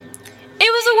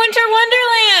Winter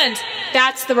Wonderland!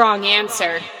 That's the wrong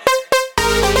answer.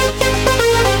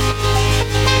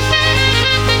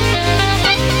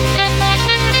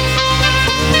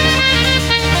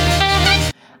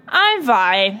 I'm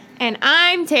Vi. And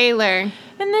I'm Taylor.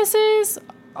 And this is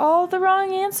all the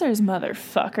wrong answers,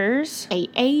 motherfuckers.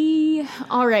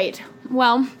 All right.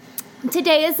 Well,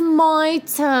 today is my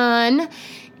turn.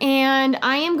 And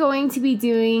I am going to be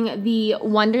doing the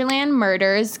Wonderland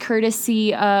Murders,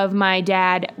 courtesy of my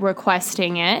dad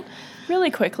requesting it. Really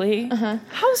quickly,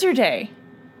 how's your day?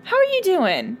 How are you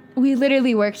doing? We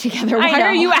literally work together. Why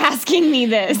are you asking me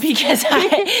this? Because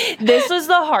this was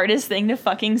the hardest thing to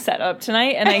fucking set up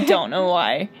tonight, and I don't know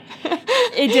why.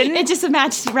 It didn't. It just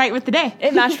matched right with the day.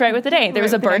 It matched right with the day. There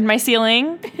was a bird in my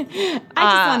ceiling. I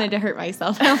just wanted to hurt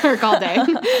myself. I work all day.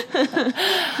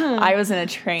 I was in a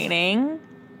training.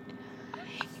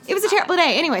 It was a terrible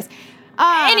day. Anyways,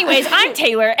 I'm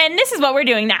Taylor, and this is what we're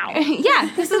doing now. Yeah,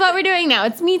 this is what we're doing now.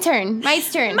 It's my turn. My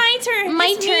turn.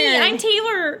 It's me. I'm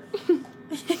Taylor.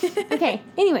 Okay.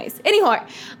 Anyhow,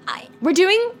 we're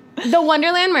doing the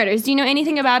Wonderland Murders. Do you know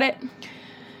anything about it?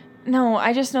 No,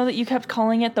 I just know that you kept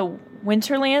calling it the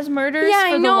Winterland Murders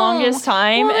for the longest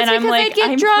time, well, and I'm like, I'd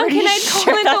get drunk and I'd call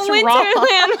it the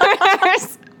Winterland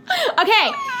Murders.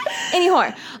 Okay.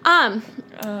 Anyhow,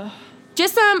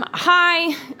 just some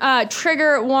high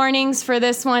trigger warnings for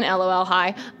this one. LOL,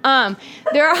 hi.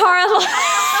 There are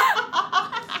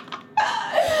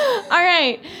all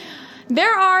right.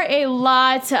 There are a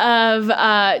lot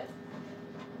of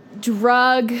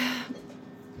drug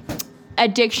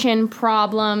addiction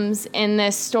problems in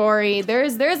this story.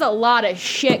 There's a lot of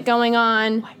shit going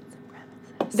on.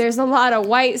 There's a lot of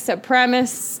white supremacist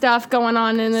stuff going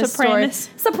on in this story.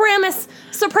 Sopranos.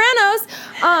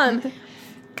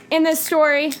 In this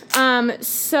story.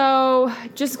 So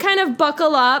just kind of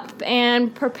buckle up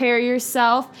and prepare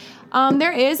yourself.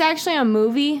 There is actually a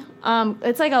movie.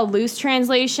 It's like a loose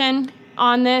translation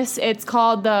on this. It's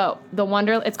called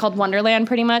It's called Wonderland,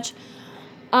 pretty much.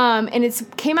 And it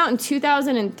came out in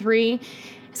 2003.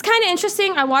 It's kind of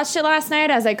interesting. I watched it last night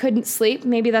as I couldn't sleep.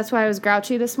 Maybe that's why I was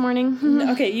grouchy this morning.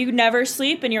 Okay, you never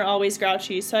sleep and you're always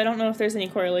grouchy, so I don't know if there's any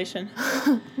correlation.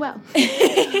 Well,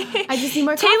 I just need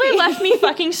more coffee. Taylor left me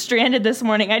fucking stranded this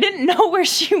morning. I didn't know where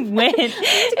she went. I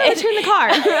had to go turn the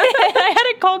car. I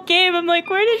had to call Gabe. I'm like,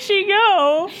 where did she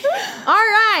go? All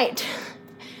right.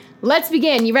 Let's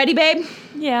begin. You ready, babe?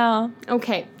 Yeah.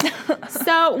 Okay.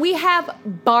 So we have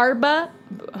Barbara.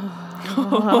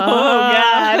 Oh,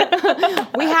 God.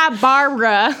 We have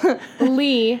Barbara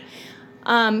Lee.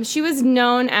 She was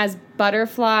known as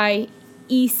Butterfly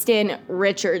Easton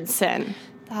Richardson.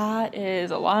 That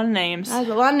is a lot of names.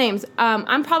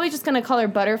 I'm probably just going to call her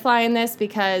Butterfly in this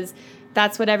because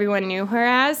that's what everyone knew her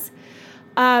as.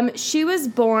 She was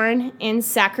born in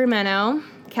Sacramento,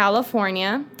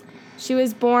 California. She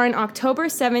was born October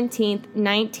 17th,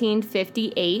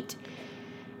 1958.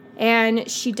 And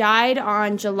she died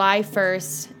on July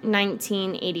 1st,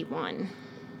 1981.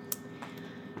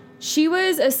 She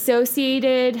was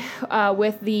associated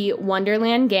with the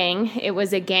Wonderland Gang. It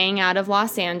was a gang out of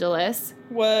Los Angeles.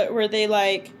 What were they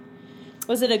like?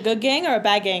 Was it a good gang or a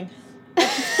bad gang?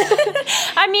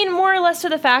 I mean, more or less to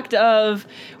the fact of,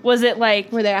 was it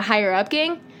like... Were they a higher up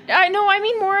gang? No, I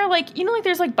mean more like, you know, like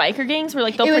there's like biker gangs where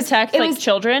like they'll protect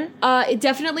children. It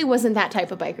definitely wasn't that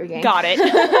type of biker gang. Got it.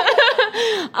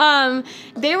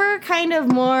 They were kind of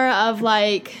more of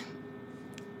like,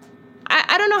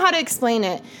 I don't know how to explain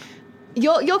it.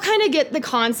 You'll kind of get the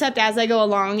concept as I go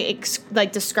along,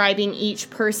 like describing each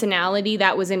personality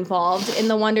that was involved in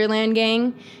the Wonderland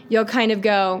Gang. You'll kind of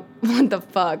go, what the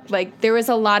fuck? Like, there was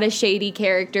a lot of shady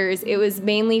characters. It was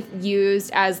mainly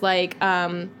used as like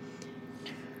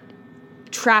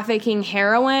trafficking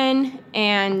heroin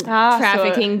and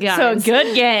trafficking guns. So a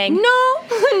good gang. No,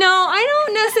 I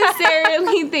don't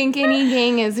necessarily think any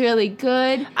gang is really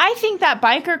good. I think that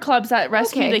biker clubs that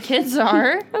rescue the kids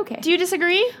are. Okay. Do you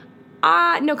disagree?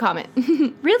 No comment.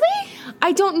 Really?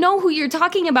 I don't know who you're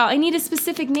talking about. I need a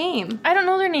specific name. I don't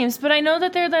know their names, but I know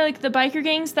that they're like the biker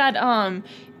gangs that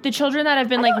the children that have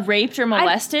been like raped or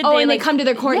molested. They come to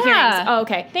their court hearings. Oh,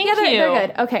 okay. Thank you. They're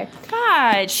good. Okay.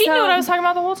 God, she knew what I was talking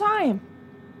about the whole time.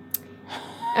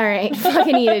 All right,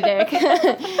 fucking eat a dick.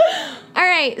 All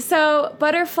right, so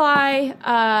Butterfly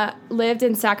lived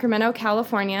in Sacramento,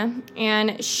 California,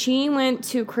 and she went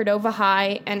to Cordova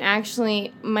High, and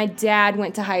actually, my dad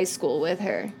went to high school with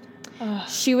her.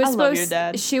 She was love your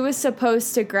dad. She was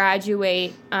supposed to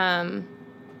graduate in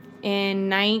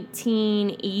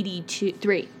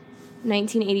 1983.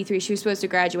 1983, she was supposed to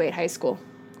graduate high school.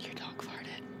 Your dog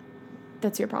farted.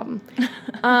 That's your problem.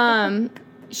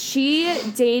 she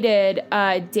dated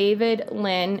David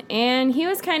Lynn, and he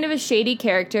was kind of a shady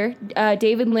character.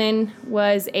 David Lynn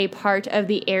was a part of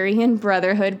the Aryan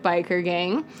Brotherhood biker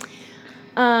gang.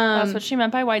 That's what she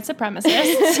meant by white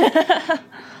supremacists.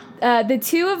 The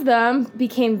two of them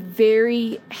became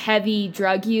very heavy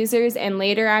drug users and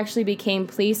later actually became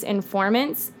police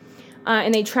informants.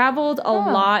 And they traveled a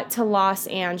lot to Los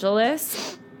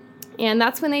Angeles. And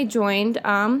that's when they joined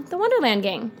the Wonderland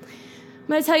gang. I'm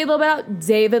going to tell you a little bit about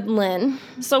David Lynn.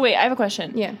 So wait, I have a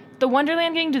question. Yeah. The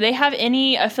Wonderland gang, do they have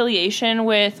any affiliation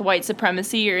with white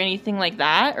supremacy or anything like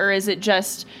that? Or is it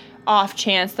just off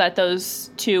chance that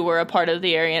those two were a part of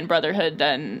the Aryan Brotherhood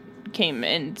then came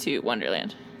into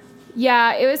Wonderland?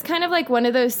 Yeah, it was kind of like one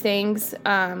of those things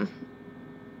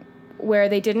where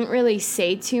they didn't really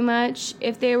say too much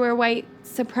if they were white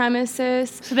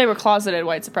supremacists. So they were closeted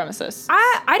white supremacists.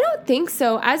 I don't think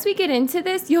so. As we get into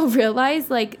this, you'll realize,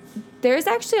 like, there's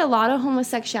actually a lot of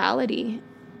homosexuality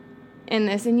in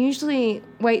this. And usually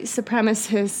white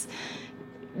supremacists,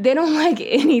 they don't like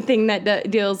anything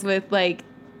that deals with, like,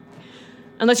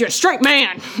 unless you're a straight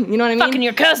man. You know what I mean? Fucking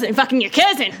your cousin. Fucking your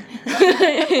cousin.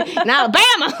 In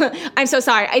Alabama. I'm so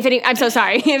sorry. I'm so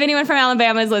sorry. If anyone from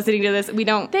Alabama is listening to this, we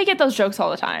don't. They get those jokes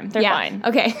all the time. They're fine.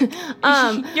 Okay.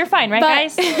 You're fine, right,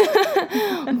 guys?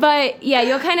 But yeah,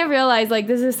 you'll kind of realize, like,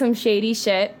 this is some shady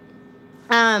shit.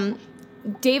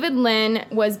 David Lynn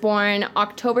was born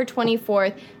October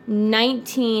 24th,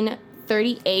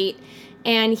 1938.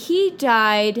 And he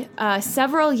died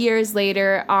several years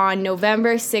later on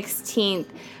November 16th,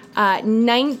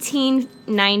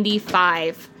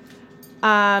 1995.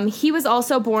 He was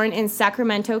also born in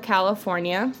Sacramento,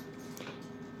 California.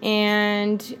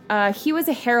 And he was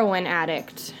a heroin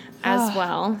addict as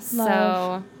well.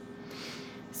 Love. So,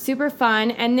 super fun.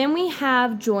 And then we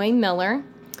have Joy Miller.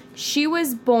 She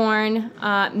was born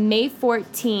May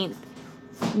 14th,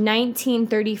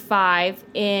 1935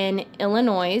 in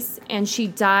Illinois, and she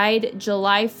died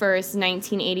July 1st,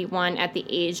 1981 at the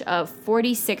age of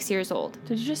 46 years old.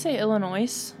 Did you just say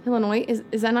Illinois? Illinois?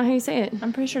 Is that not how you say it?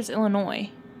 I'm pretty sure it's Illinois.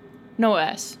 No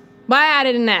S. Well, I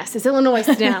added an S. It's Illinois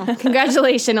now.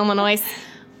 Congratulations, Illinois.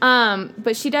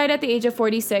 But she died at the age of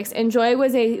 46, and Joy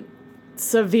was a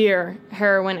severe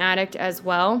heroin addict as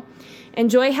well. And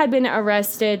Joy had been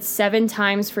arrested 7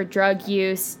 times for drug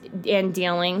use and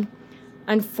dealing.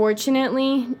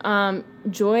 Unfortunately,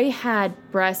 Joy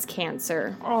had breast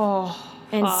cancer. Oh,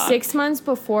 and fuck. 6 months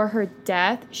before her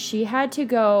death, she had to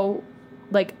go,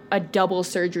 like, a double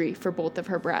surgery for both of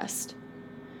her breasts.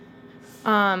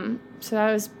 So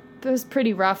that was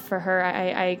pretty rough for her.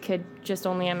 I could just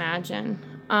only imagine.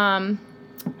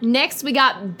 Next, we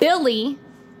got Billy,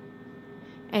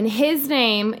 and his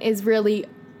name is really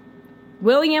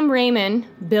William Raymond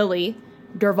Billy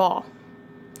Durval.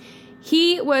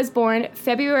 He was born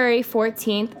February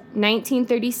 14th,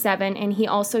 1937, and he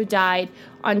also died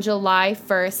on July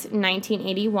 1st,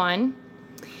 1981.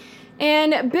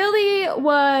 And Billy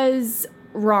was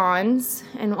Ron's,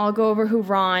 and I'll go over who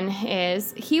Ron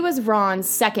is. He was Ron's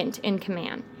second in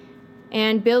command.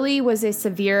 And Billy was a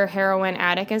severe heroin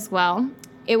addict as well.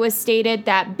 It was stated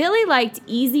that Billy liked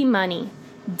easy money,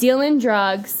 dealing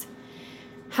drugs.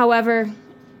 However,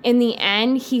 in the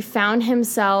end, he found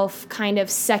himself kind of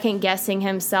second-guessing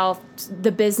himself.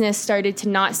 The business started to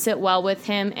not sit well with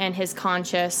him, and his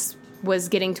conscience was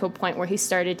getting to a point where he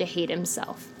started to hate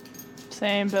himself.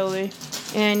 Same, Billy.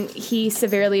 And he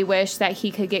severely wished that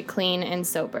he could get clean and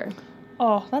sober.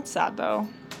 Oh, that's sad, though.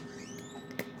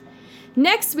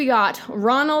 Next, we got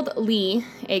Ronald Lee,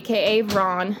 a.k.a.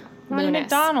 Ron Ronnie Lunis.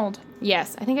 McDonald.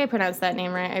 Yes, I think I pronounced that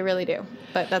name right. I really do,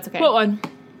 but that's okay. What one?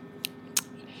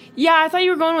 Yeah, I thought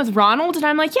you were going with Ronald, and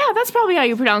I'm like, yeah, that's probably how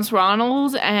you pronounce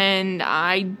Ronald, and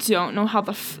I don't know how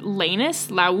the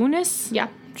Launis? Yeah,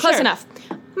 close enough.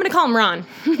 I'm going to call him Ron.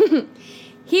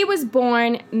 He was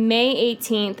born May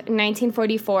 18th,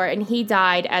 1944, and he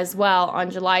died as well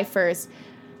on July 1st,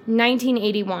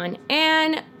 1981.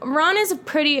 And Ron is a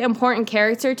pretty important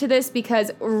character to this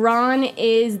because Ron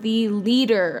is the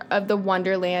leader of the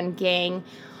Wonderland gang,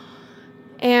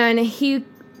 and he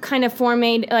kind of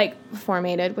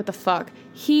formated, what the fuck?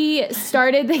 He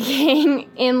started the gang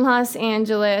in Los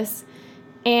Angeles,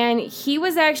 and he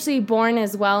was actually born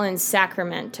as well in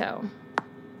Sacramento.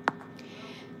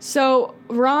 So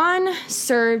Ron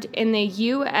served in the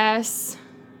U.S.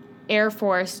 Air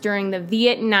Force during the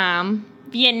Vietnam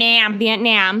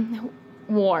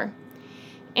War.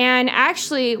 And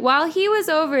actually, while he was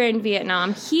over in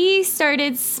Vietnam, he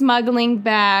started smuggling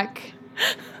back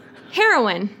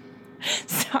heroin.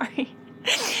 Sorry.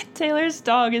 Taylor's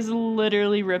dog is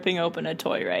literally ripping open a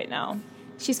toy right now.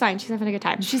 She's fine. She's having a good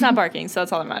time. She's not barking, so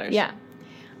that's all that matters. Yeah.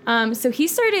 So he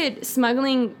started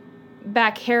smuggling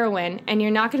back heroin, and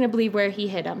you're not going to believe where he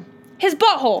hid them. His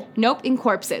butthole. Nope, in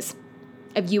corpses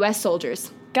of U.S.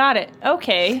 soldiers. Got it.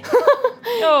 Okay.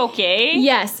 Okay.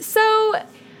 Yes, so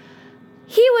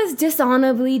he was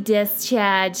dishonorably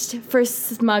discharged for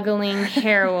smuggling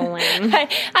heroin.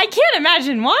 I can't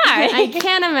imagine why. I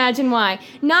can't imagine why.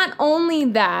 Not only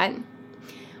that,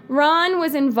 Ron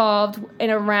was involved in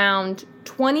around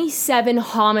 27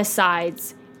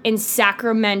 homicides in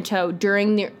Sacramento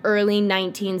during the early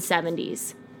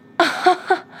 1970s.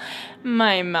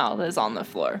 My mouth is on the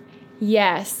floor.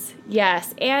 Yes.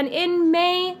 And in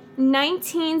May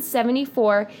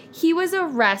 1974, he was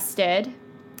arrested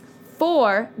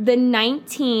for the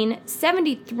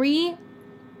 1973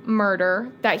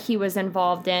 murder that he was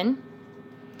involved in.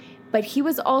 But he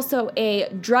was also a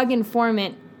drug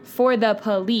informant for the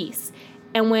police.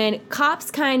 And when cops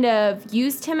kind of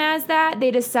used him as that,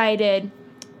 they decided,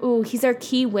 ooh, he's our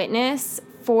key witness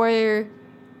for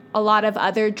a lot of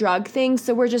other drug things,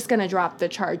 so we're just going to drop the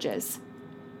charges.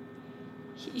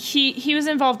 He was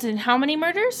involved in how many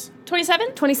murders?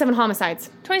 27? 27 homicides.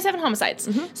 27 homicides.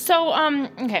 Mm-hmm. So,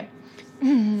 okay.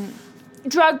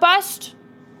 Drug bust?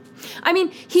 I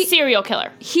mean, serial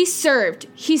killer. He served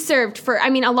for, I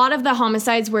mean, a lot of the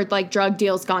homicides were like drug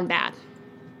deals gone bad.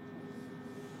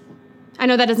 I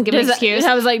know that doesn't give an excuse.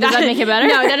 I was like, does that make it better?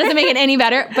 No, that doesn't make it any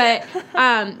better. But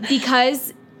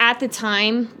because at the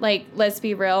time, like, let's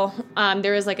be real,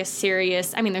 there was like a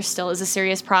serious, I mean, there still is a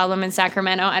serious problem in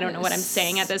Sacramento. I don't know what I'm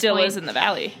saying at this point. Still is in the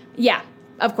valley. Yeah,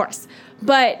 of course.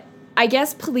 But I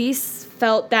guess police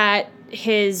felt that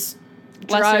his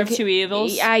lesser of two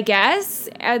evils? I guess,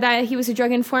 that he was a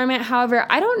drug informant. However,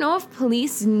 I don't know if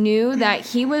police knew that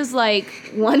he was like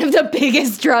one of the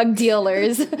biggest drug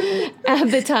dealers at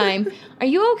the time. Are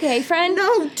you okay, friend?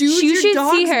 No, dude, you should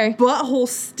dog's see her. butthole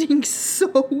stinks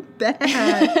so bad.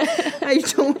 I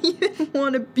don't even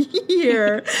want to be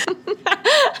here.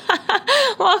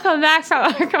 Welcome back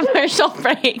from our commercial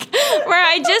break, where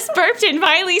I just burped in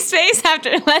Viley's face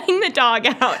after letting the dog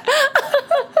out.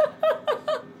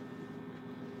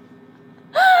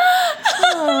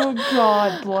 Oh,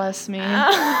 God bless me. All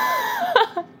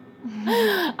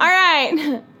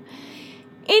right.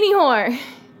 Anyhow,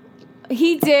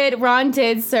 Ron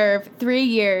did serve 3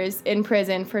 years in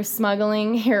prison for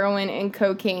smuggling heroin and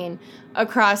cocaine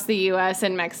across the U.S.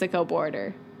 and Mexico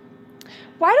border.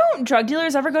 Why don't drug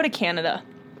dealers ever go to Canada?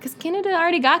 Because Canada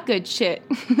already got good shit,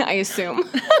 I assume.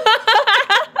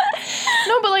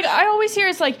 No, but like I always hear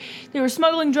it's like they were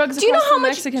smuggling drugs across the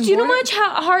Mexican border. Do you know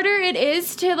how harder it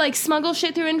is to like smuggle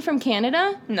shit through in from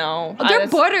Canada? No. Their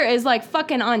border is like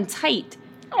fucking on tight.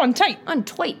 On tight. On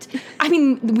tight. I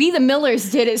mean, we the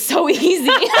Millers did it so easy.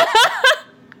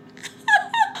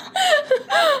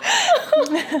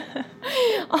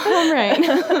 All right.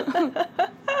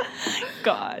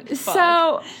 God. Fuck.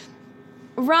 So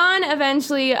Ron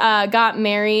eventually got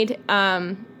married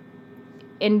I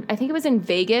think it was in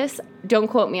Vegas. Don't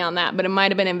quote me on that, but it might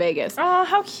have been in Vegas. Oh,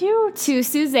 how cute. To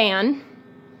Suzanne.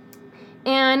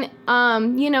 And,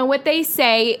 you know, what they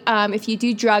say, if you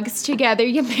do drugs together,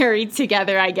 you're married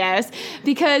together, I guess.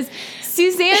 Because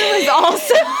Suzanne was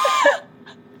also...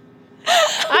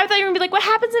 I thought you were going to be like, what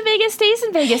happens in Vegas stays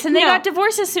in Vegas. And they got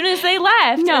divorced as soon as they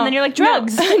left. No. And then you're like,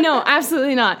 drugs. No,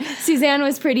 absolutely not. Suzanne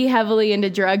was pretty heavily into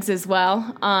drugs as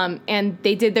well. And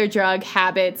they did their drug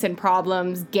habits and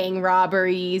problems, gang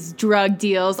robberies, drug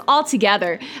deals, all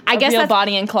together. I guess real that's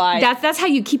Bonnie and Clyde. That's how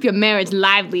you keep your marriage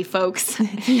lively, folks.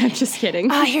 I'm just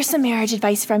kidding. Here's some marriage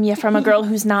advice from you from a girl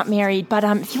who's not married. But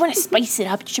if you want to spice it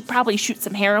up, you should probably shoot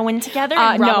some heroin together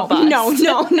and rob a bus. No.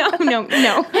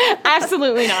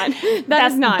 Absolutely not.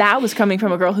 That's not. That was coming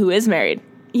from a girl who is married.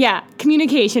 Yeah,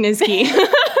 communication is key.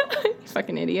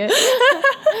 Fucking idiot.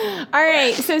 All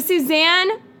right, so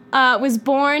Suzanne was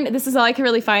born, this is all I could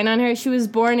really find on her. She was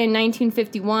born in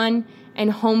 1951,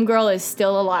 and homegirl is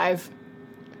still alive.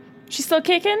 She's still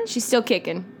kicking? She's still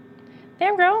kicking.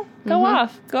 Damn, girl. Go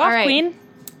off. Go off, right. queen.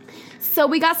 So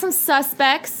we got some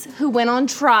suspects who went on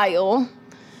trial.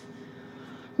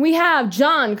 We have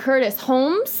John Curtis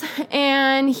Holmes,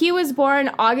 and he was born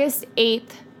August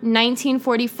 8th,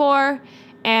 1944,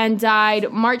 and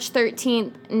died March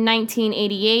 13th,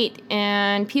 1988,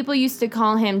 and people used to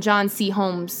call him John C.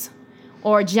 Holmes,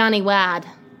 or Johnny Wad.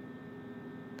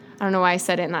 I don't know why I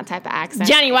said it in that type of accent.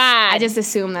 Johnny Wad. I just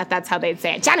assumed that that's how they'd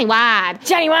say it. Johnny Wad.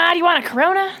 Johnny Wad, you want a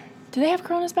Corona? Do they have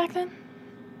Coronas back then?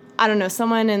 I don't know.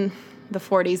 Someone in the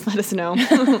 40s let us know.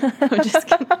 I'm just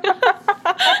kidding.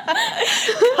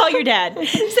 Call your dad.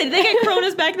 Say, did they get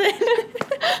Coronas back then?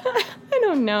 I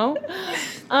don't know.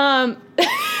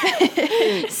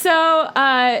 So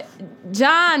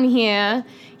John here,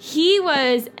 He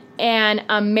was an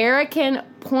American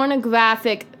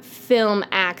pornographic film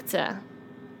actor.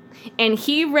 And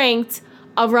he ranked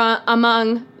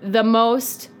among the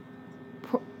most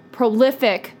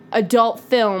prolific adult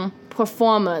film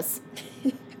performers.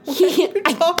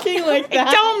 Talking like that.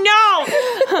 I don't know.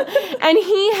 And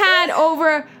he had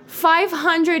over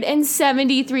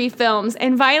 573 films,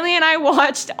 and Viley and I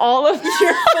watched all of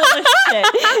your Full of shit.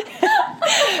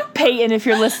 Peyton, if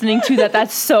you're listening to that,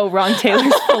 that's so wrong.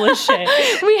 Taylor's full of shit.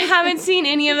 We haven't seen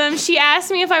any of them. She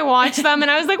asked me if I watched them,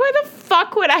 and I was like, why the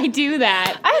fuck would I do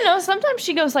that? I don't know. Sometimes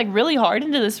she goes like really hard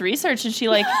into this research and she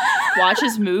like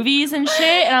watches movies and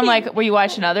shit. And I'm like, were you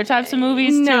watching other types of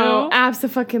movies too? No,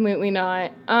 absolutely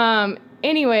not.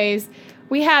 Anyways,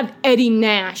 we have Eddie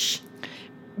Nash.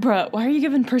 Bruh, why are you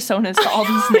giving personas to all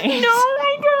these names? No,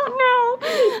 I don't know.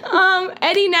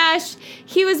 Eddie Nash,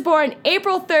 he was born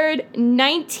April 3rd,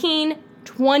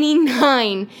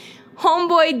 1929.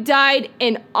 Homeboy died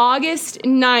in August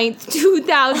 9th,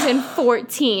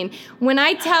 2014. When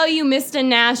I tell you Mr.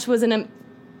 Nash was an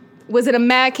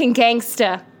American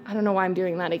gangster. I don't know why I'm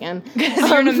doing that again.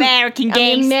 You're an American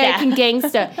gangster. American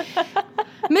gangster.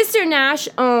 Mr. Nash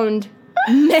owned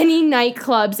many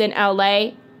nightclubs in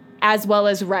LA as well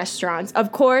as restaurants.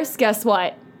 Of course, guess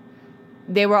what?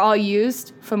 They were all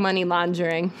used for money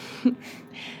laundering.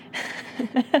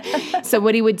 So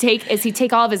what he would take is he'd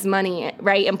take all of his money,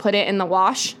 right, and put it in the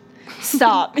wash.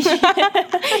 Stop.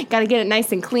 Gotta get it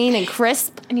nice and clean and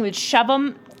crisp. And he would shove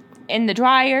them in the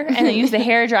dryer and then use the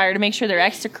hair dryer to make sure they're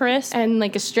extra crisp. And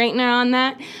like a straightener on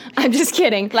that. I'm just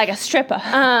kidding. Like a stripper.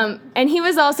 And he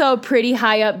was also a pretty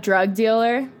high up drug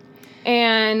dealer.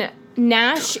 And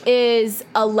Nash is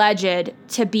alleged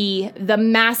to be the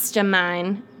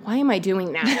mastermind. Why am I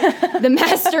doing that? The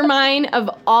mastermind of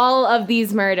all of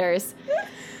these murders.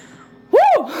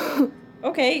 Woo!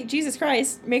 Okay, Jesus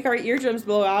Christ. Make our eardrums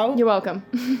blow out. You're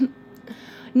welcome.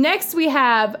 Next we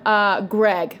have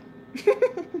Greg.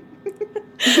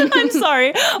 I'm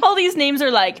sorry. All these names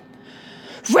are like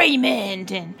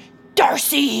Raymond and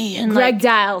Darcy and Greg like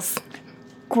Dials.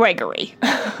 Gregory.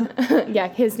 Yeah,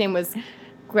 his name was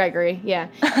Gregory, yeah.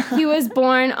 He was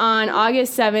born on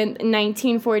August 7th,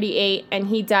 1948, and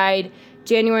he died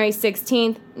January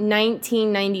 16th,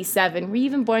 1997. Were you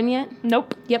even born yet?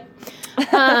 Nope. Yep.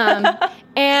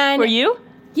 And Were you?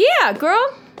 Yeah,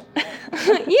 girl.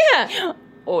 Yeah.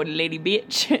 Old lady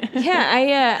bitch.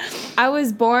 Yeah, I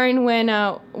was born when,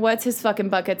 what's his fucking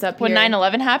buckets up When here?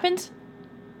 9/11 happened?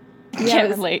 Yeah, I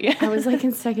was, I was like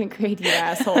in second grade, you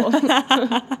asshole.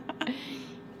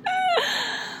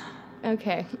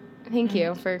 Okay. Thank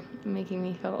you for making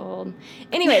me feel old.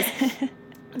 Anyways,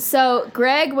 so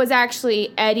Greg was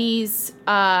actually Eddie's,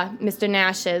 Mr.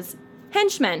 Nash's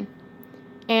henchman.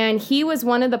 And he was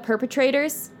one of the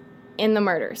perpetrators in the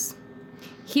murders.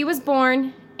 He was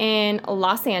born in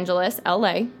Los Angeles,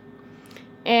 LA.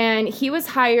 And he was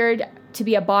hired to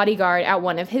be a bodyguard at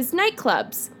one of his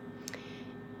nightclubs.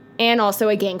 And also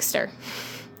a gangster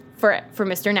for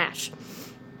Mr. Nash.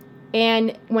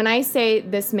 And when I say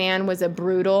this man was a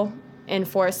brutal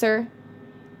enforcer,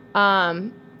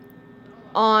 on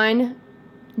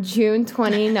June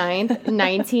 29th,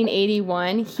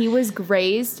 1981, he was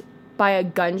grazed by a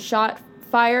gunshot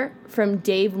fire from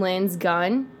Dave Lynn's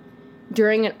gun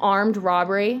during an armed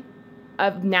robbery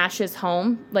of Nash's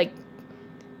home. Like,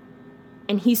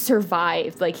 and he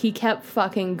survived. Like, he kept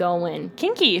fucking going.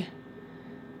 Kinky.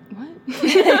 What?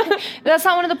 That's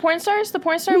not one of the porn stars? The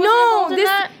porn star was No, involved in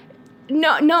that?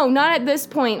 No, not at this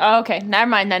point. Oh, okay. Never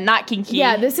mind then. Not kinky.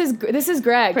 Yeah, this is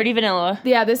Greg. Pretty vanilla.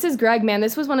 Yeah, this is Greg, man.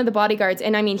 This was one of the bodyguards,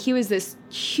 and I mean, he was this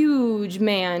huge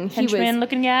man. Henchman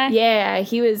looking guy? Yeah,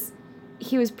 he was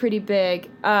pretty big.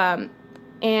 And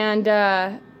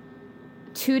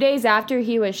 2 days after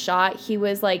he was shot, he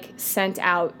was like sent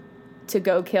out to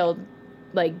go kill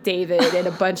like David and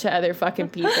a bunch of other fucking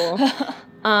people.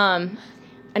 And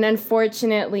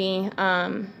unfortunately,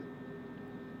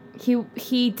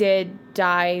 he did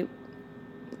die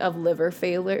of liver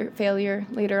failure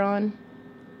later on.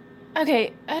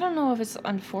 Okay, I don't know if it's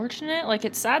unfortunate. Like,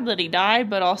 it's sad that he died,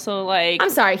 but also, like... I'm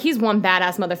sorry, he's one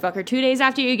badass motherfucker. 2 days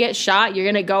after you get shot, you're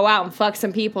gonna go out and fuck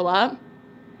some people up?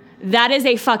 That is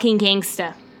a fucking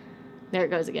gangsta. There it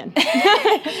goes again.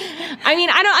 I mean,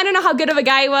 I don't know how good of a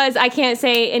guy he was. I can't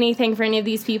say anything for any of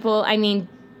these people. I mean,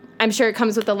 I'm sure it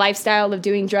comes with the lifestyle of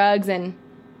doing drugs and...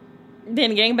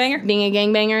 Being a gangbanger? Being a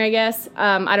gangbanger, I guess.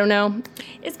 I don't know.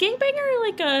 Is gangbanger,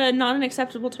 like, not an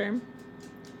acceptable term?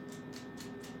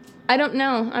 I don't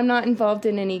know. I'm not involved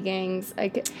in any gangs.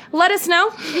 Let us know.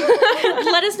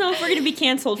 Let us know if we're going to be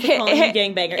canceled for calling you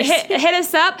gangbangers. Hit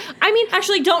us up. I mean,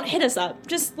 actually, don't hit us up.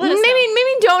 Just let us know.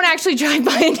 Maybe don't actually drive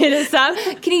by and hit us up.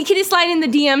 Can you slide in the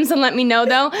DMs and let me know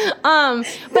though? But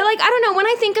like, I don't know. When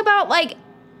I think about like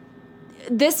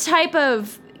this type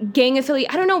of gang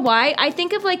affiliate, I don't know why. I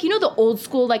think of like, you know, the old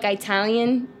school like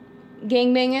Italian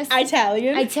gangbangers.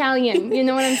 Italian. You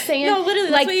know what I'm saying? No, literally.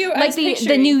 That's like, what you were like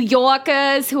the New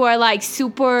Yorkers who are like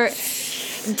super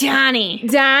Donnie.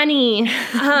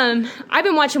 I've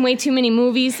been watching way too many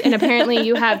movies, and apparently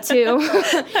you have too.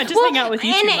 Hang out with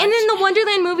you too much. And then the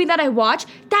Wonderland movie that I watched,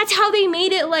 that's how they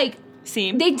made it like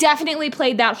seem. They definitely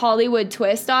played that Hollywood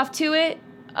twist off to it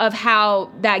of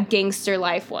how that gangster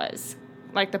life was.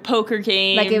 Like the poker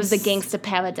games. Like it was the gangster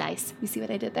paradise. You see what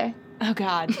I did there? Oh,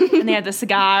 God. And they had the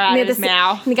cigar out of his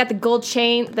mouth. And they got the gold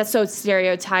chain. That's so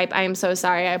stereotype. I am so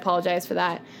sorry. I apologize for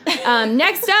that.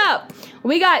 Next up,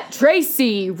 we got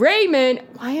Tracy Raymond.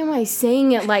 Why am I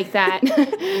saying it like that?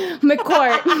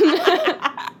 McCourt.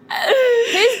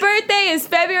 His birthday is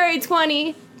February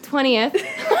 20th,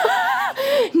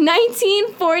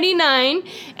 1949.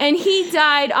 And he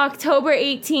died October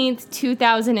 18th,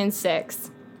 2006.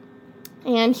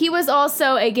 And he was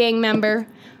also a gang member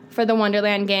for the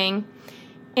Wonderland gang.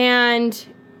 And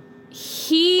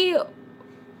he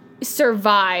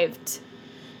survived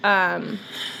the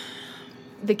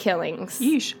killings.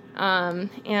 Yeesh.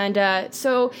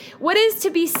 So what is to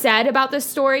be said about this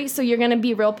story? So you're going to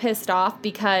be real pissed off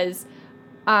because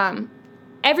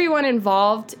everyone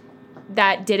involved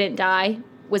that didn't die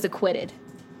was acquitted.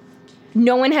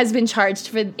 No one has been charged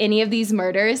for any of these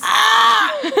murders.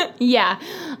 Yeah.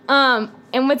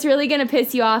 And what's really going to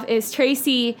piss you off is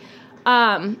Tracy,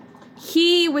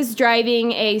 he was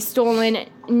driving a stolen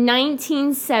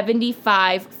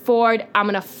 1975 Ford. I'm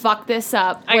going to fuck this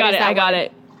up. I got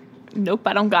it. Nope,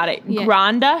 I don't got it. Yeah.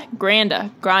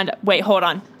 Granda. Wait, hold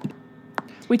on.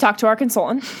 We talked to our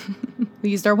consultant.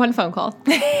 We used our one phone call.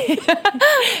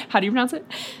 How do you pronounce it?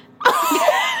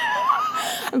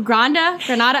 Granada.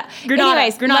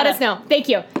 Anyways, let us know. Thank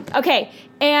you. Okay.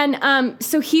 And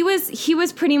so he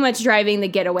was pretty much driving the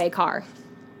getaway car.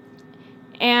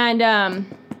 And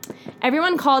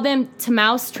everyone called him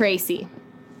Mouse Tracy.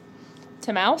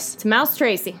 Mouse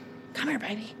Tracy. Come here,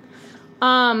 baby.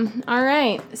 All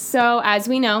right. So as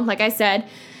we know, like I said,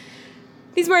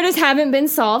 these murders haven't been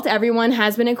solved. Everyone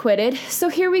has been acquitted. So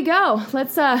here we go.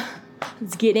 Let's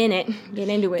get in it. Get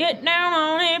into it. Get down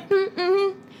on it.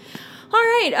 Mm-mm. All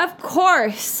right. Of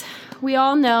course, we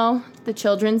all know the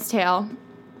children's tale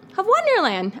of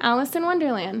Wonderland, Alice in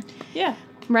Wonderland. Yeah.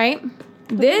 Right?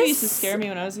 This used to scare me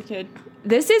when I was a kid.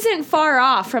 This isn't far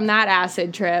off from that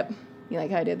acid trip. You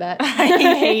like how I did that?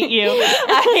 I hate you.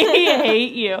 I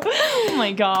hate you. Oh,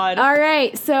 my God. All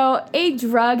right. So, a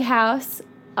drug house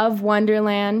of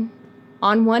Wonderland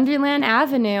on Wonderland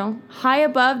Avenue, high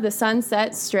above the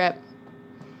Sunset Strip.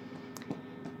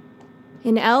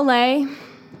 In L.A.,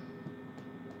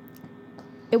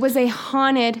 it was a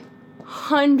haunted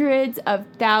hundreds of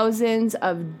thousands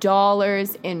of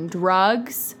dollars in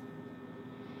drugs,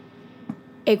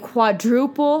 a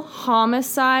quadruple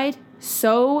homicide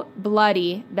so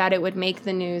bloody that it would make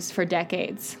the news for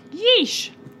decades. Yeesh.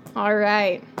 All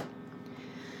right.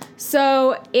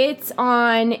 So it's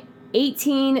on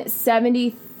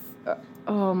 1870.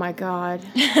 Oh my God.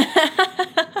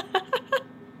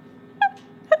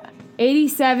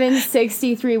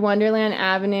 8763 Wonderland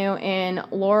Avenue in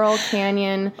Laurel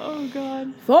Canyon. Oh,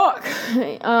 God. Fuck.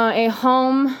 A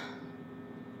home.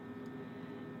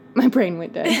 My brain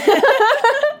went dead.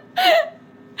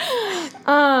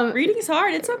 Reading's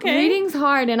hard. It's okay. Reading's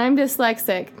hard, and I'm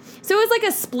dyslexic. So it was like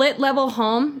a split-level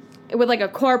home with like a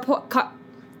carport.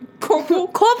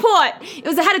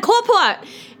 It had a carport.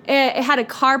 It had a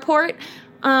carport.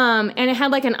 And it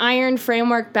had like an iron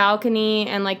framework balcony,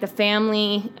 and like the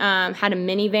family had a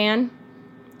minivan.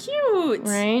 Cute.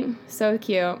 Right? So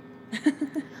cute.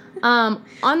 On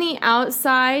the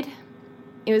outside,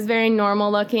 it was very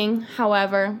normal looking.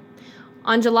 However,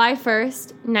 on July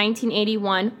 1st,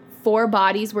 1981, 4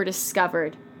 bodies were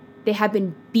discovered. They had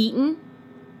been beaten,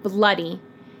 bloody.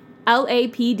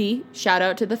 LAPD, shout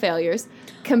out to the failures.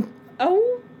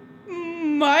 Oh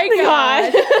my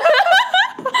God.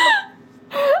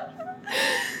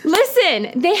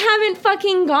 Listen, they haven't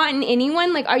fucking gotten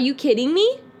anyone. Like, are you kidding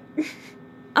me?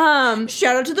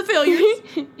 Shout out to the failures.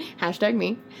 Hashtag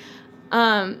me.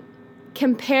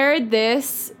 Compared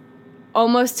this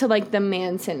almost to like the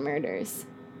Manson murders.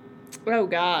 Oh,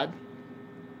 God.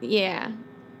 Yeah.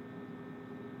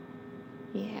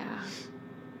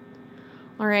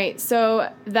 All right,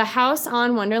 so the house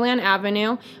on Wonderland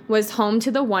Avenue was home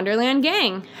to the Wonderland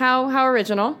Gang. How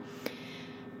original.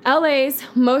 LA's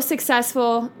most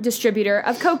successful distributor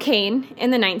of cocaine in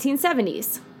the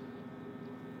 1970s.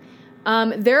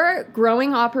 Their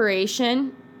growing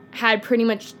operation had pretty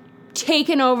much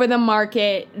taken over the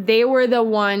market. They were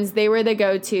the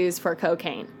go-tos for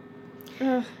cocaine.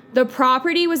 Ugh. The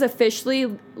property was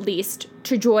officially leased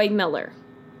to Joy Miller,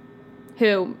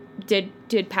 who did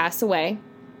pass away.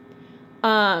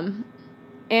 And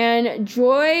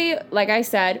Joy, like I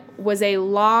said, was a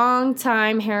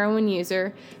long-time heroin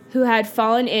user who had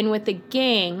fallen in with the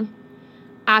gang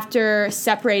after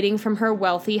separating from her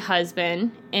wealthy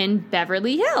husband in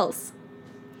Beverly Hills.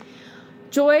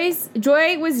 Joy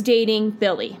was dating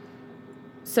Billy.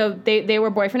 So they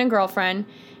were boyfriend and girlfriend.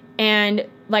 And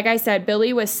like I said,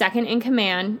 Billy was second in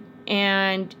command.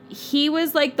 And he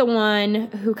was like the one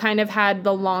who kind of had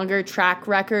the longer track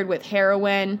record with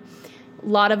heroin. A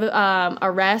lot of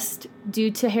arrests due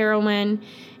to heroin.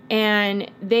 And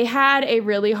they had a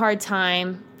really hard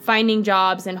time finding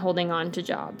jobs and holding on to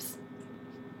jobs.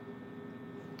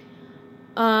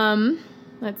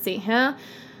 Let's see,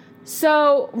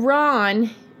 So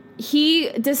Ron, he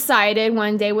decided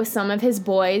one day with some of his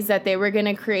boys that they were going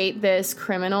to create this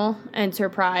criminal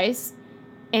enterprise,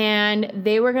 and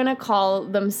they were going to call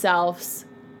themselves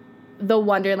the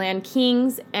Wonderland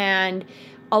Kings, and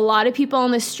a lot of people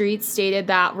on the street stated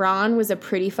that Ron was a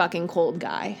pretty fucking cold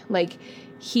guy. Like,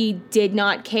 he did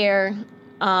not care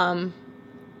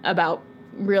about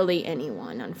really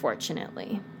anyone,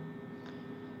 unfortunately.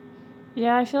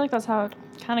 Yeah, I feel like that's how it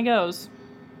kind of goes.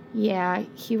 Yeah,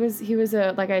 he was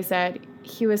a, like I said,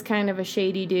 he was kind of a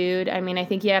shady dude. I mean, I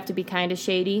think you have to be kind of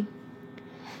shady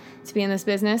to be in this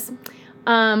business.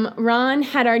 Ron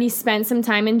had already spent some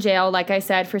time in jail, like I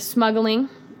said, for smuggling.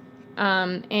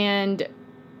 And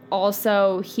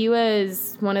also, he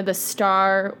was one of the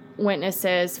star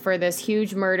witnesses for this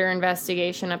huge murder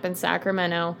investigation up in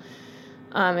Sacramento.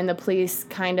 And the police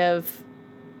kind of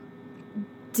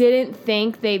didn't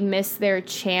think they missed their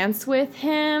chance with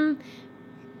him.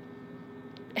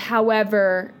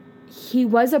 However, he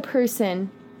was a person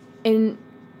in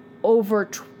over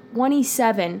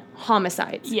 27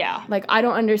 homicides. Yeah. Like, I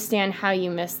don't understand how you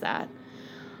missed that.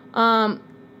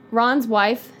 Ron's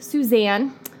wife,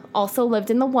 Suzanne, also lived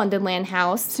in the Wonderland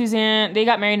House. Suzanne, they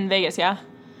got married in Vegas, yeah?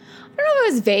 I don't know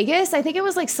if it was Vegas. I think it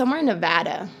was, like, somewhere in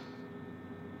Nevada.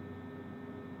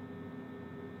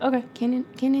 Okay.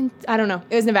 Canyon, I don't know.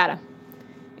 It was Nevada.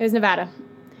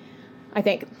 I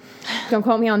think. Don't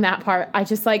quote me on that part. I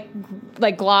just, like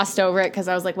glossed over it because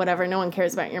I was like, whatever, no one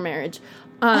cares about your marriage.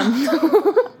 I'm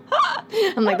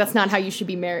like, that's not how you should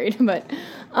be married. But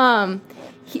they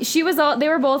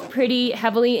were both pretty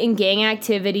heavily in gang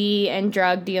activity and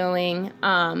drug dealing.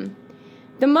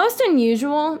 The most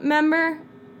unusual member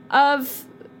of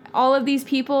all of these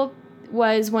people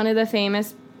was one of the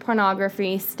famous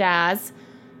pornography stars,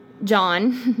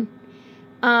 John.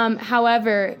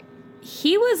 However,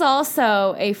 he was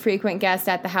also a frequent guest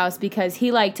at the house because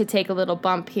he liked to take a little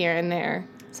bump here and there.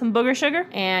 Some booger sugar?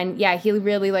 And yeah, he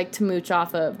really liked to mooch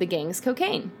off of the gang's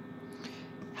cocaine.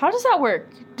 How does that work?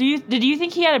 Did you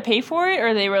think he had to pay for it,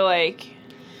 or they were like...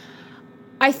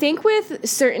 I think with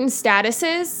certain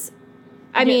statuses,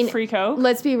 I mean, free coke?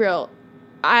 Let's be real.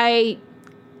 I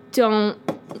don't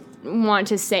want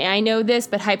to say I know this,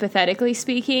 but hypothetically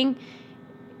speaking,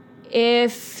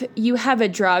 if you have a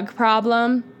drug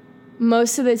problem,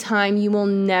 most of the time you will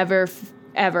never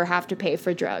ever have to pay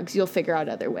for drugs. You'll figure out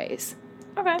other ways.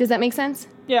 Okay. Does that make sense?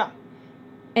 Yeah.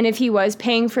 And if he was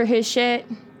paying for his shit,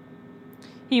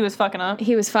 he was fucking up.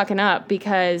 He was fucking up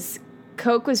because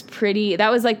coke was that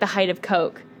was like the height of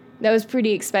coke. That was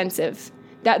pretty expensive.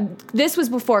 This was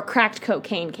before cracked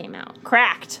cocaine came out.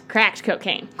 Cracked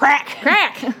cocaine.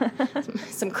 Crack.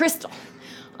 Some crystal.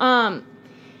 And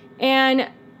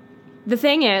the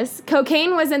thing is,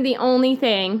 cocaine wasn't the only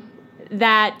thing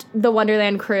that the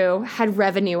Wonderland crew had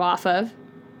revenue off of.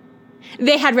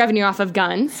 They had revenue off of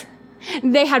guns.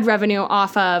 They had revenue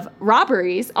off of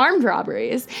robberies, armed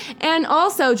robberies, and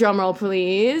also, drumroll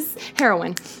please,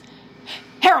 heroin.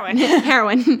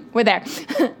 Heroin. We're there.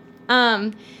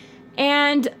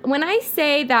 And when I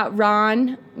say that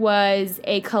Ron was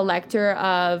a collector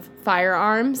of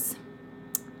firearms,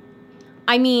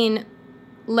 I mean,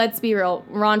 let's be real.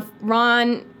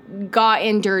 Ron got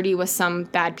in dirty with some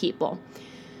bad people.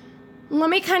 Let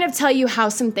me kind of tell you how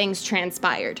some things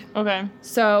transpired. Okay.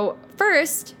 So,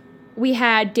 first, we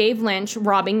had Dave Lynch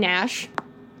robbing Nash.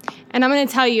 And I'm going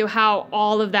to tell you how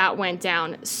all of that went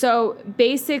down. So,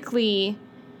 basically,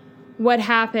 what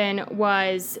happened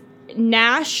was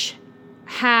Nash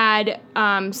had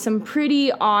some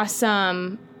pretty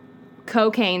awesome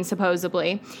cocaine,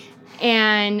 supposedly.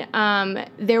 And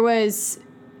there was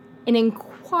an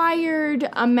inquired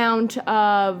amount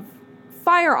of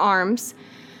firearms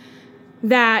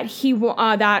that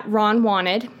that Ron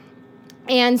wanted.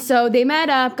 And so they met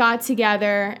up, got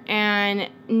together, and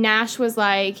Nash was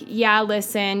like, yeah,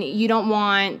 listen, you don't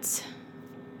want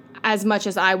as much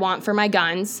as I want for my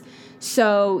guns.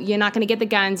 So you're not going to get the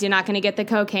guns. You're not going to get the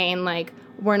cocaine. Like,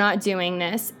 we're not doing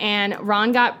this. And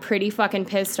Ron got pretty fucking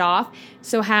pissed off.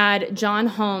 So had John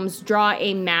Holmes draw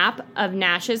a map of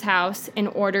Nash's house in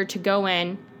order to go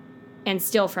in and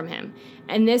steal from him.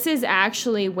 And this is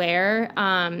actually where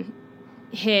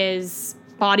his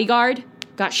bodyguard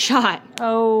got shot.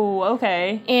 Oh,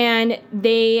 okay. And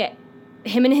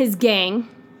him and his gang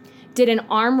did an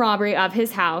armed robbery of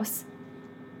his house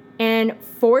and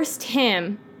forced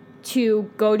him to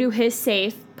go to his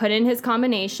safe, put in his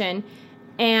combination,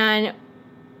 and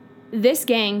this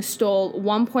gang stole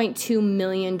 $1.2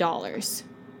 million.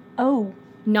 Oh.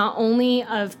 Not only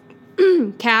of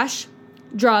cash,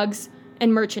 drugs,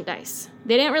 and merchandise.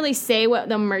 They didn't really say what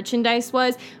the merchandise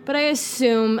was, but I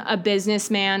assume a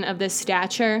businessman of this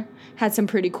stature had some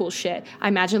pretty cool shit. I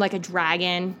imagine like a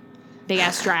dragon,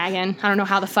 big-ass dragon. I don't know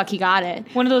how the fuck he got it.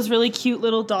 One of those really cute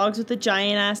little dogs with the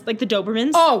giant ass, like the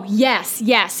Dobermans. Oh,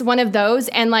 yes, one of those.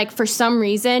 And like for some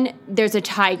reason, there's a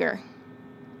tiger.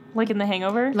 Like in The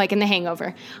Hangover? Like in The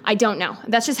Hangover. I don't know.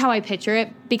 That's just how I picture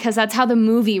it, because that's how the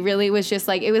movie really was just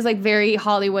like, it was like very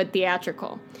Hollywood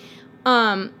theatrical.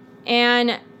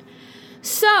 And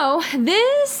so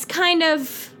this kind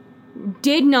of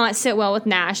did not sit well with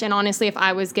Nash. And honestly, if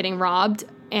I was getting robbed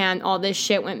and all this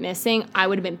shit went missing, I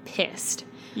would have been pissed.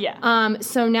 Yeah.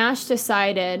 So Nash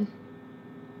decided,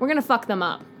 we're going to fuck them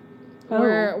up.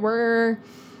 Oh.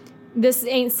 This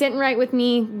ain't sitting right with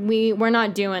me. We're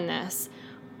not doing this.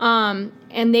 And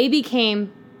they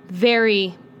became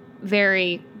very,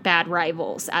 very bad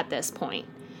rivals at this point.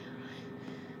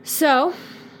 So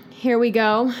here we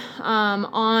go.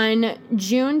 On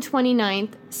June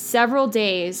 29th, several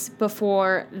days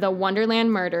before the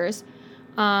Wonderland murders,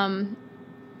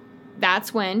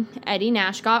 that's when Eddie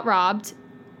Nash got robbed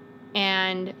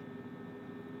and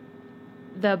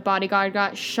the bodyguard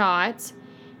got shot.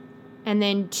 And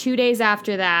then 2 days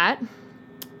after that,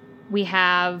 we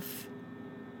have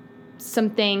some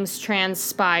things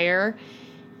transpire.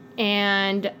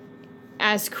 And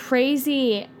as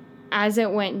crazy as it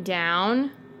went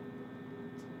down,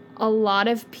 a lot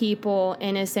of people,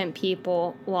 innocent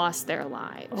people, lost their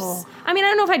lives. Oh. I mean, I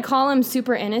don't know if I'd call them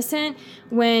super innocent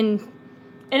when...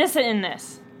 Innocent in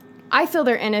this. I feel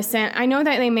they're innocent. I know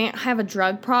that they may have a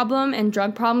drug problem, and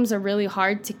drug problems are really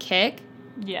hard to kick.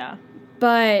 Yeah.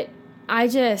 But I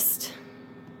just...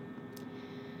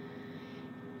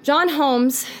 John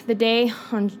Holmes, the day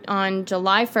on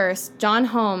July 1st, John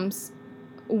Holmes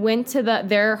went to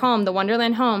their home, the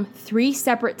Wonderland home, 3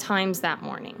 separate times that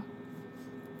morning.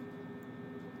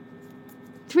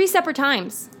 3 separate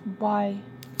times. Why?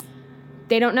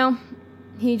 They don't know.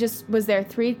 He just was there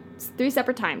three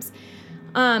separate times.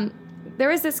 There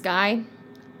was this guy,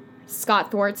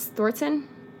 Scott Thornton,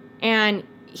 and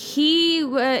he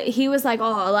was like,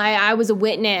 oh, I was a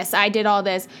witness. I did all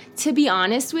this. To be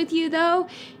honest with you, though,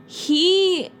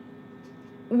 he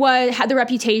had the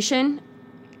reputation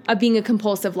of being a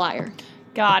compulsive liar.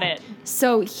 Got it.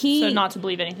 So not to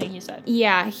believe anything he said.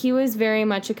 Yeah, he was very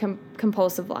much a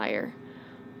compulsive liar.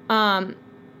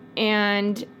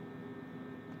 And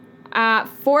at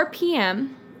 4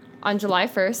 p.m. on July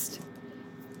 1st,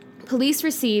 police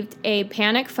received a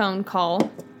panic phone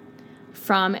call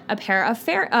from a pair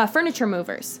of furniture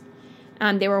movers.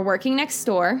 They were working next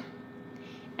door,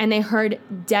 and they heard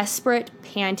desperate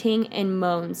panting and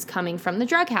moans coming from the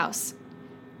drug house,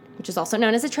 which is also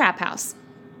known as a trap house.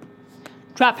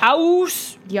 Trap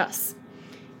house! Yes.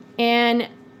 And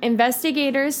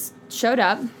investigators showed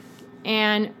up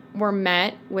and were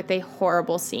met with a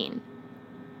horrible scene.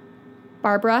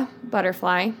 Barbara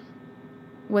Butterfly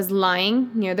was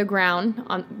lying near the ground,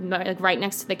 right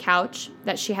next to the couch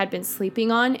that she had been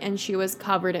sleeping on, and she was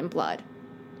covered in blood.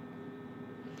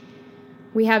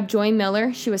 We have Joy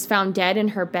Miller. She was found dead in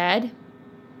her bed,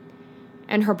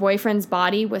 and her boyfriend's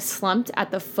body was slumped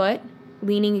at the foot,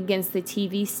 leaning against the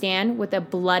TV stand with a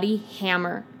bloody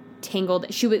hammer tangled.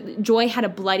 Joy had a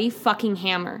bloody fucking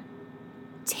hammer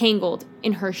tangled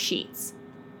in her sheets.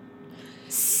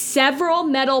 Several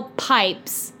metal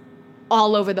pipes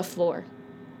all over the floor.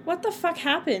 What the fuck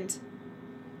happened?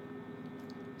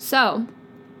 So,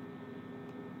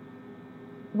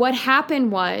 what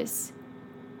happened was,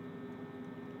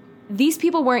 these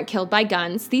people weren't killed by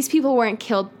guns. These people weren't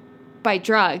killed by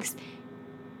drugs.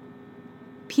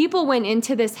 People went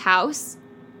into this house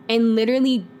and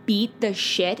literally beat the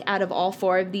shit out of all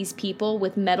 4 of these people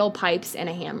with metal pipes and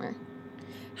a hammer.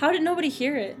 How did nobody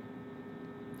hear it?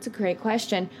 It's a great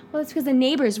question. Well, it's because the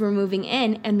neighbors were moving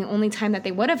in, and the only time that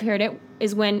they would have heard it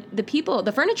is when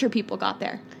the furniture people got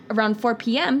there around 4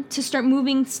 p.m. to start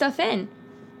moving stuff in.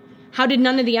 How did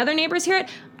none of the other neighbors hear it?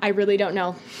 I really don't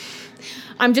know.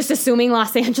 I'm just assuming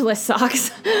Los Angeles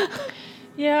sucks.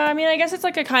 Yeah, I mean, I guess it's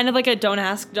like a kind of like a don't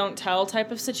ask, don't tell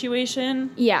type of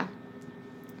situation. Yeah.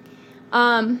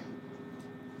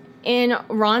 In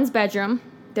Ron's bedroom,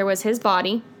 there was his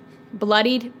body,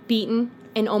 bloodied, beaten,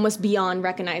 and almost beyond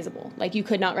recognizable. Like, you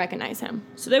could not recognize him.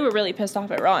 So they were really pissed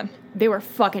off at Ron. They were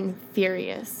fucking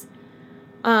furious.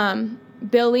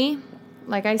 Billy,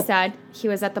 like I said, he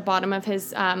was at the bottom of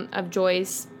his, of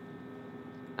Joy's,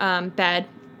 bed,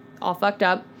 all fucked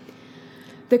up.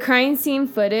 The crime scene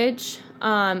footage,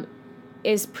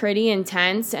 is pretty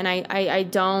intense, and I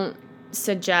don't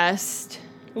suggest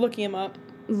Looking him up.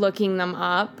 looking them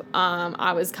up.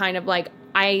 I was kind of like,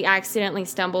 I accidentally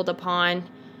stumbled upon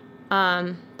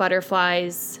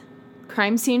Butterfly's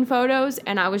crime scene photos,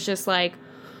 and I was just like,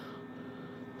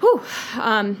 whew.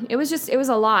 It was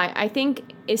a lot. I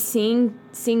think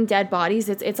seeing dead bodies,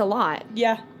 it's a lot.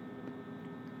 Yeah.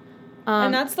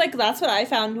 And that's what I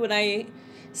found when I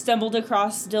stumbled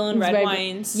across Dylan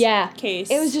Redwine's case.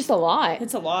 It was just a lot.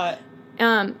 It's a lot.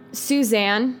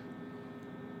 Suzanne,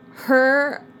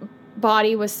 her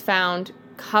body was found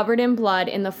covered in blood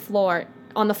on the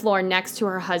floor next to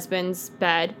her husband's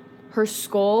bed. Her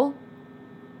skull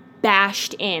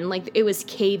bashed in, like it was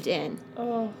caved in.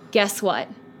 Oh. Guess what?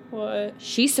 What?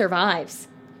 She survives.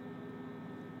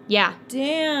 Yeah.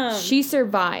 Damn. She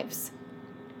survives.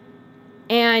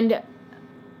 And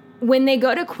when they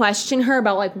go to question her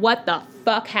about, like, what the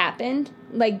fuck happened,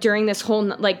 like, during this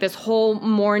whole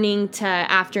morning to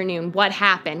afternoon, what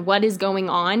happened? What is going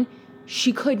on?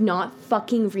 She could not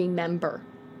fucking remember.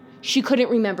 She couldn't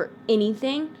remember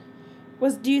anything.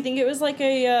 Do you think it was like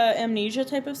a amnesia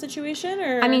type of situation,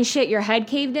 or? I mean, shit, your head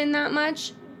caved in that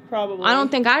much? Probably. I don't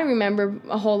think I remember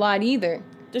a whole lot either.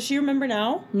 Does she remember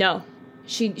now? No.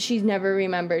 She's never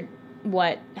remembered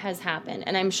what has happened.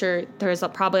 And I'm sure there's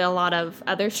probably a lot of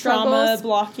other struggles. Trauma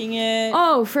blocking it.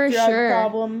 Oh, for drug sure.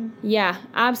 Problem. Yeah,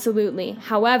 absolutely.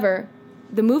 However,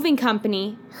 the moving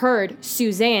company heard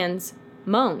Suzanne's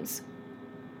moans.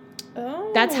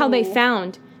 Oh. That's how they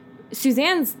found.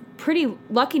 Suzanne's pretty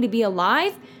lucky to be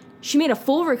alive. She made a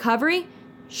full recovery.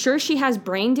 Sure, she has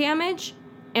brain damage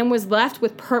and was left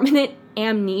with permanent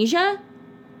amnesia.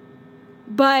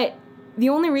 But the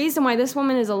only reason why this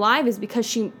woman is alive is because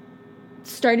she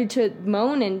started to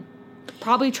moan and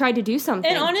probably tried to do something.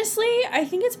 And honestly, I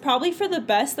think it's probably for the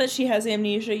best that she has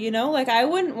amnesia, you know? Like, I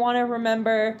wouldn't want to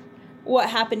remember what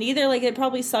happened either. Like, it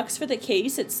probably sucks for the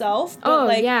case itself.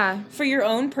 But, yeah. For your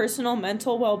own personal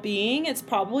mental well-being, it's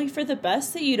probably for the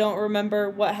best that you don't remember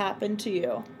what happened to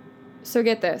you. So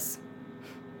get this.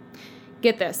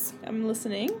 Get this. I'm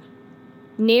listening.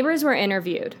 Neighbors were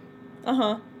interviewed.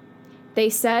 Uh-huh. They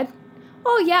said,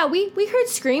 oh, yeah, we heard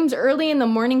screams early in the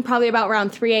morning, probably about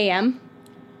around 3 a.m.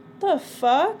 The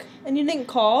fuck? And you didn't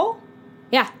call?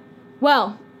 Yeah.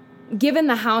 Well, given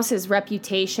the house's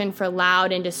reputation for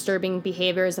loud and disturbing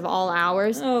behaviors of all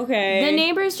hours, okay, the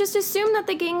neighbors just assumed that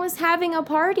the gang was having a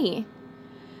party.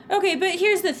 Okay, but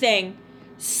here's the thing.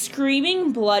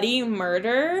 Screaming bloody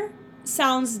murder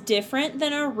sounds different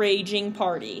than a raging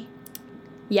party.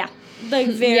 Yeah. Like,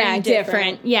 very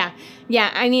different. Yeah.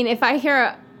 Yeah, I mean, if I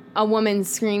hear a woman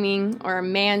screaming or a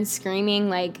man screaming,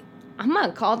 like, I'm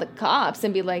gonna call the cops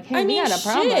and be like, hey, we got a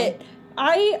problem. Shit.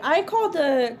 I called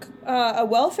a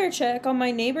welfare check on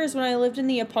my neighbors when I lived in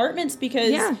the apartments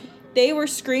because they were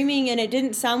screaming and it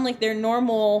didn't sound like their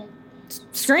normal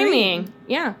screaming.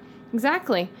 Yeah,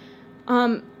 exactly.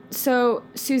 So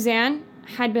Suzanne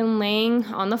had been laying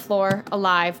on the floor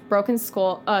alive, broken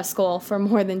skull for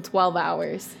more than 12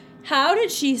 hours. How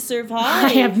did she survive? I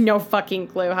have no fucking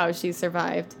clue how she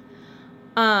survived.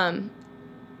 And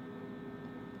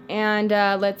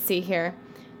let's see here.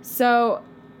 So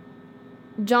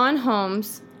John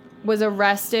Holmes was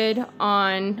arrested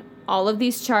on all of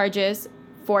these charges,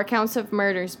 4 counts of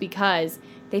murders, because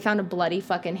they found a bloody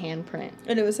fucking handprint.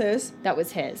 And it was his? That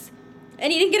was his.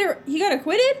 And he got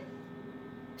acquitted?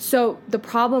 So the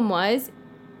problem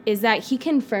is that he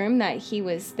confirmed that he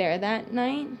was there that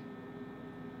night,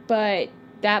 but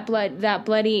that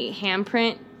bloody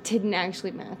handprint didn't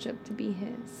actually match up to be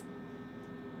his.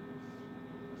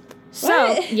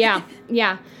 So, what?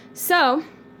 yeah. So,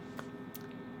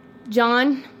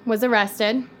 John was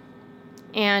arrested,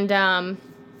 and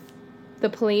the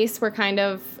police were kind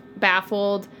of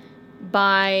baffled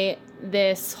by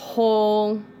this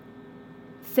whole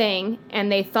thing,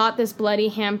 and they thought this bloody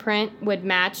handprint would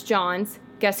match John's.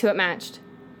 Guess who it matched?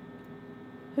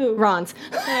 Who? Ron's.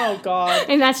 Oh, God.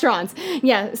 And that's Ron's.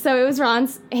 Yeah, so it was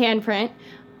Ron's handprint.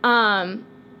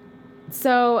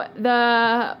 So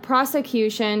the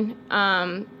prosecution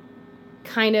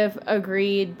kind of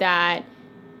agreed that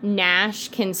Nash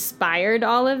conspired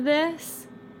all of this.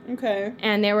 Okay.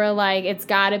 And they were like, it's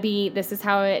gotta be, this is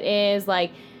how it is.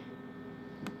 Like,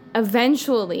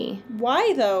 eventually.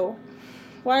 Why, though?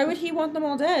 Why would he want them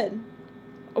all dead?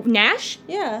 Nash?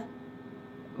 Yeah.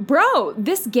 Bro,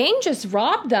 this gang just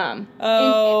robbed them.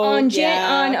 Oh, on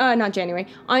yeah.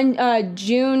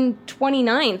 June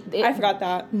 29th. I forgot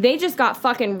that. They just got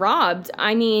fucking robbed.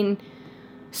 I mean,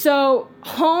 so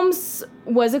Holmes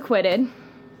was acquitted,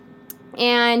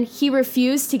 and he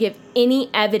refused to give any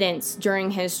evidence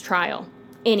during his trial.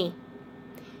 Any.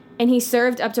 And he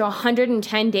served up to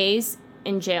 110 days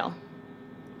in jail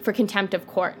for contempt of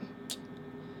court.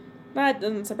 That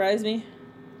doesn't surprise me.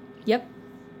 Yep.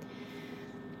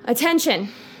 Attention.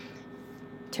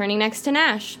 Turning next to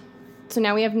Nash. So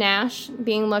now we have Nash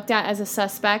being looked at as a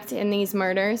suspect in these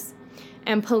murders.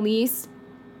 And police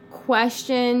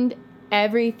questioned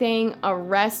everything,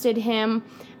 arrested him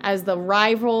as the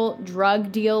rival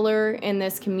drug dealer in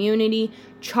this community,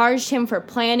 charged him for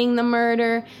planning the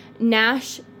murder.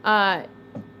 Nash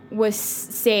was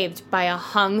saved by a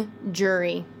hung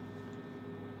jury.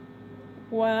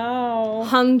 Wow.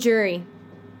 Hung jury.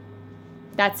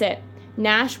 That's it.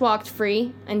 Nash walked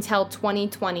free until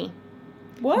 2020.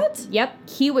 What? Yep.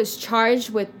 He was charged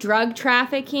with drug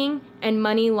trafficking and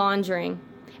money laundering.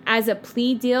 As a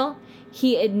plea deal,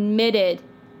 he admitted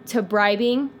to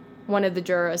bribing one of the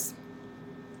jurors.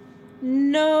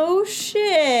 No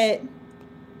shit.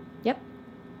 Yep.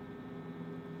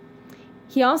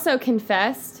 He also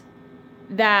confessed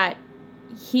that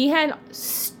he had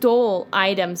stole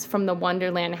items from the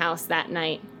Wonderland House that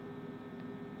night.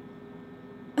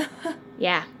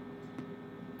 Yeah.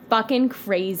 Fucking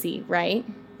crazy, right?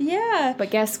 Yeah. But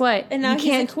guess what? And now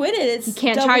he's acquitted. You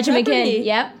can't charge him again.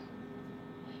 Yep.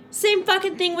 Same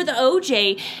fucking thing with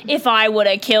OJ. If I would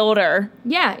have killed her.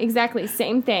 Yeah, exactly.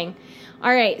 Same thing.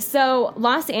 All right. So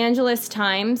Los Angeles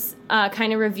Times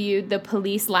kind of reviewed the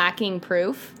police lacking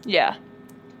proof. Yeah.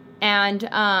 And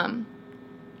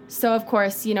so, of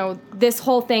course, you know, this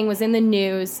whole thing was in the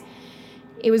news.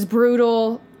 It was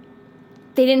brutal.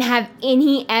 They didn't have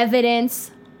any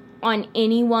evidence on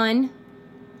anyone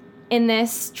in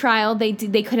this trial. They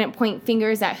couldn't point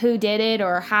fingers at who did it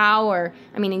or how, or,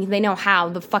 I mean, they know how.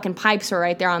 The fucking pipes were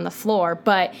right there on the floor.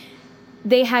 But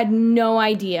they had no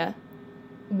idea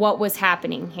what was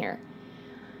happening here.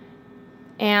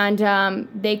 And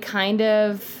they kind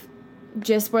of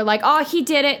just were like, oh, he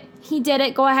did it. He did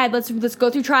it. Go ahead. Let's go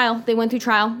through trial. They went through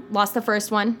trial. Lost the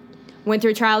first one. Went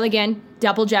through trial again.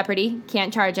 Double jeopardy.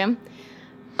 Can't charge him.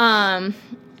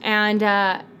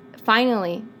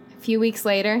 Finally, a few weeks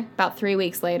later, about 3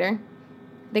 weeks later,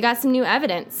 they got some new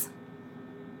evidence.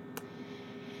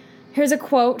 Here's a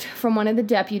quote from one of the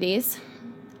deputies.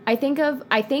 I think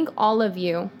all of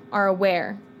you are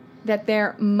aware that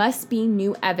there must be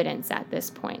new evidence at this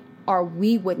point, or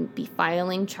we wouldn't be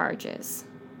filing charges.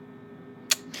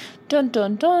 Dun,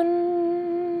 dun,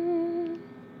 dun.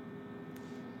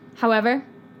 However,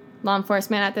 law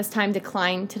enforcement at this time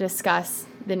declined to discuss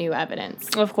the new evidence.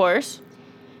 Of course.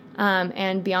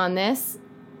 And beyond this,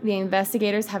 the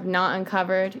investigators have not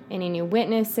uncovered any new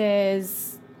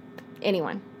witnesses,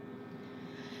 anyone.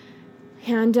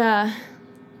 And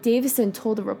Davison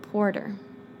told a reporter,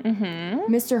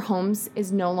 Mr. Holmes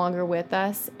is no longer with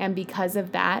us, and because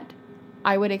of that,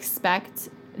 I would expect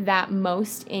that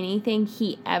most anything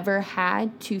he ever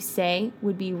had to say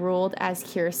would be ruled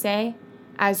as hearsay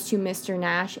as to Mr.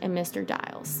 Nash and Mr.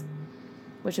 Dials,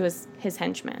 which was his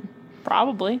henchman.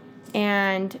 Probably.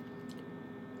 And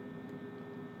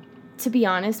to be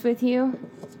honest with you,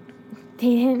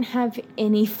 they didn't have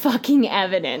any fucking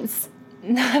evidence.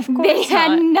 Of course They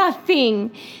had not.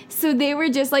 nothing. So they were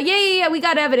just like, yeah, we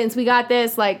got evidence. We got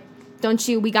this. Like, don't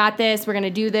you, we got this. We're going to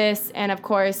do this. And of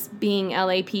course, being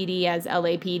LAPD as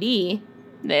LAPD,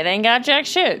 They ain't got jack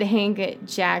shit. they ain't get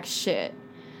jack shit.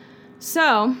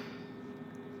 So,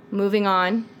 moving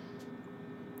on.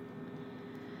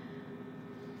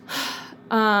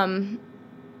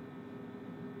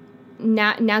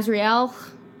 Nazriel,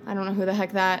 I don't know who the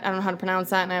heck that, I don't know how to pronounce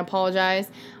that, and I apologize,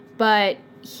 but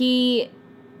he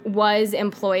was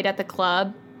employed at the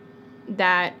club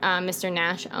that Mr.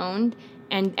 Nash owned,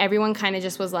 and everyone kind of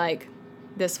just was like,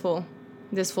 this fool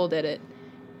did it.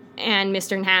 and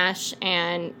Mr. Nash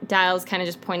and Dials kind of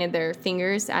just pointed their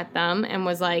fingers at them and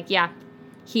was like, yeah,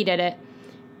 he did it.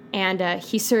 And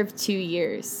he served 2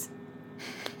 years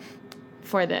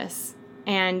for this.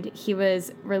 And he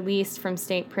was released from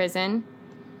state prison.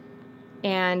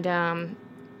 And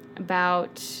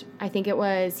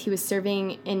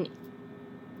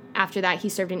after that, he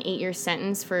served an 8-year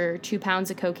sentence for 2 pounds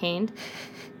of cocaine,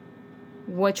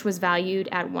 which was valued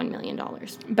at $1 million.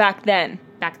 Back then.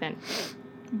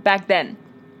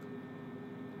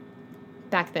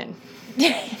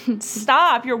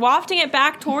 Stop. You're wafting it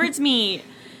back towards me.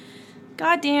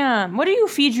 God damn. What do you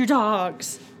feed your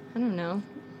dogs? I don't know.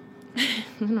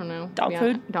 Dog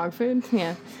food? Dog food?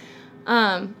 Yeah.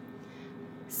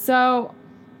 So,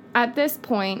 at this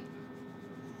point,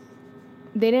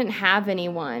 they didn't have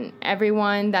anyone.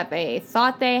 Everyone that they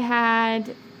thought they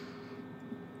had,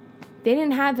 they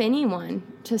didn't have anyone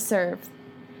to serve.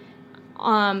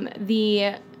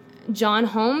 The John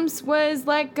Holmes was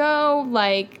let go.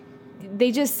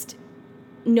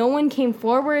 No one came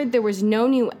forward. There was no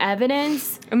new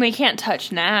evidence. And they can't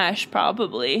touch Nash,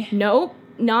 probably. Nope.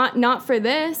 Not for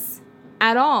this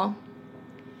at all.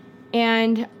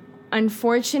 And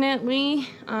unfortunately,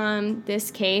 this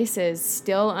case is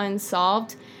still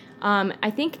unsolved.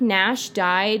 I think Nash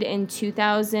died in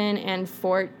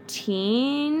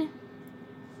 2014,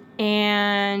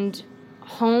 and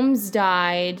Holmes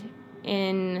died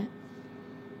in,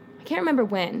 I can't remember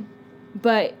when,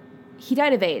 but he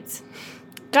died of AIDS.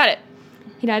 Got it.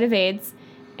 He died of AIDS.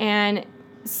 And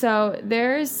so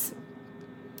there's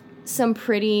some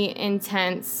pretty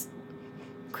intense,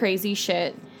 crazy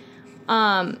shit.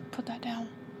 Put that down.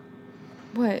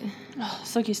 What? Oh,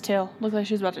 Sookie's tail. Looked like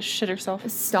she was about to shit herself.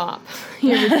 Stop.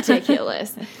 You're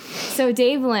ridiculous. So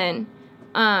Dave Lynn,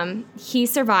 he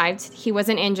survived. He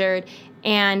wasn't injured.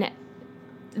 And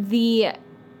the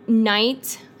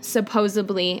night,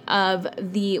 supposedly, of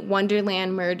the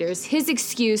Wonderland murders, his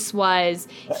excuse was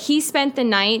he spent the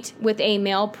night with a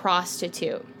male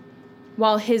prostitute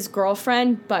while his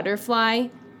girlfriend, Butterfly,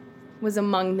 was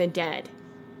among the dead.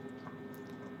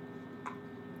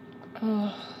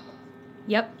 Oh.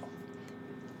 Yep.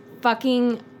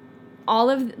 Fucking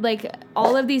all of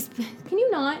these, can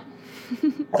you not?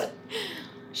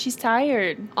 She's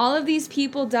tired. All of these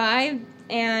people died,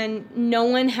 and no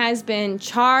one has been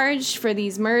charged for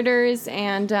these murders,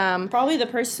 and probably the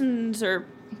persons or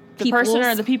the peoples. person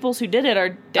or the peoples who did it are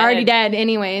dead. Already dead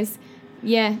anyways.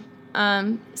 Yeah.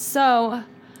 So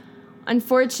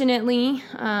unfortunately,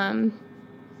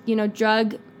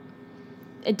 drug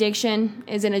addiction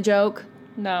isn't a joke.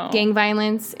 No. Gang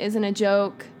violence isn't a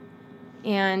joke.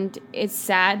 And it's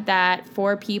sad that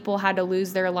 4 people had to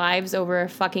lose their lives over a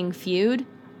fucking feud.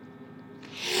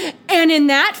 And in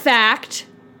that fact,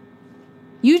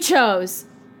 you chose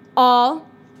all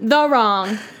the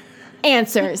wrong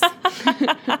answers.